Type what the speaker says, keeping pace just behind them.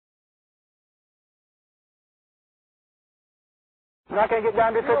I'm not going to get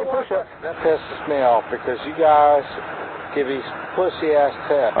down to 50 push-ups. That pisses me off because you guys give these pussy-ass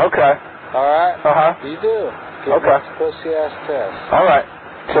tests. Okay. All right? Uh-huh. You do. Give these pussy-ass tests. All right.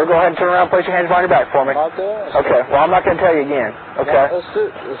 So go ahead and turn around and place your hands behind your back for me. I'm not doing it. Okay. Well, I'm not going to tell you again. Okay? Let's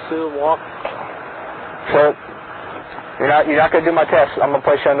do a walk. So you're not going to do my test. I'm going to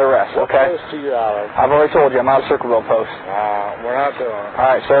place you under arrest, okay? What post are you out of? I've already told you. I'm out of Circleville Post. We're not doing it.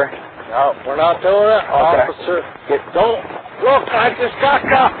 All right, sir. No, we're not doing it. Okay. Officer, don't. Look, I just got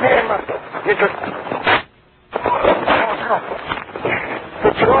caught. Get your...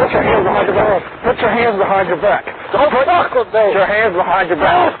 Put your hands behind your back. Put your hands behind your back. Don't fuck with me. Put your hands behind your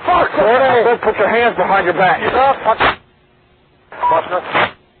back. Don't fuck with me. Put your hands behind your back. Partner.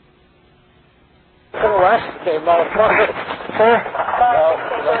 Arrest me, motherfucker. Sir? No.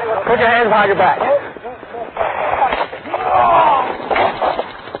 Put your hands behind your back.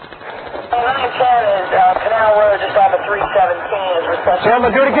 Canal Road, just off of 317 is requested. Sir, I'm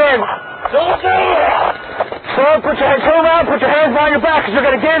going to do it again. Don't do it. Sir, turn around, put your hands behind your back, because you're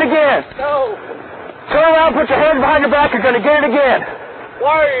going to get it again. No. Turn around, put your hands behind your back, you're going to get it again.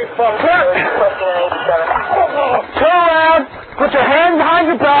 Why are you fucking... Requesting an 87. Turn around, put your hands behind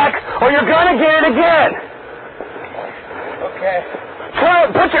your back, or you're going to get it again. Okay.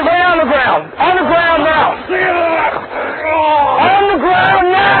 Put your lay on the ground. On the ground now. On the ground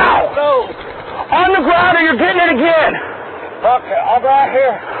now. No. On the ground, or you're getting it again. Okay, I'll be right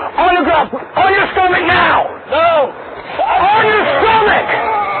here. On the ground. On your stomach now. No. On your stomach.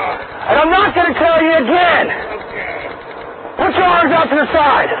 And I'm not going to tell you again. Put your arms out to the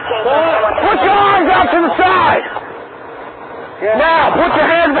side. Put your arms out to the side. Now, put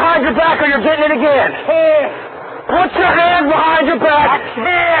your hands behind your back, or you're getting it again. Put your hands behind your back. I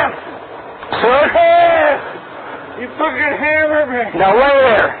can't. Sir? You fucking hammer me. Now lay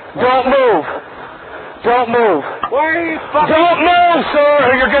there. Don't move. Don't move. Why are you fucking... Don't move, sir,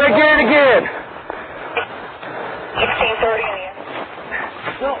 or you're going to get it again. 1630 in the end.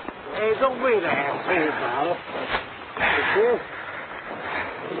 Don't be the asshole about it.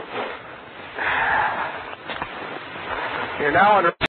 You're now under...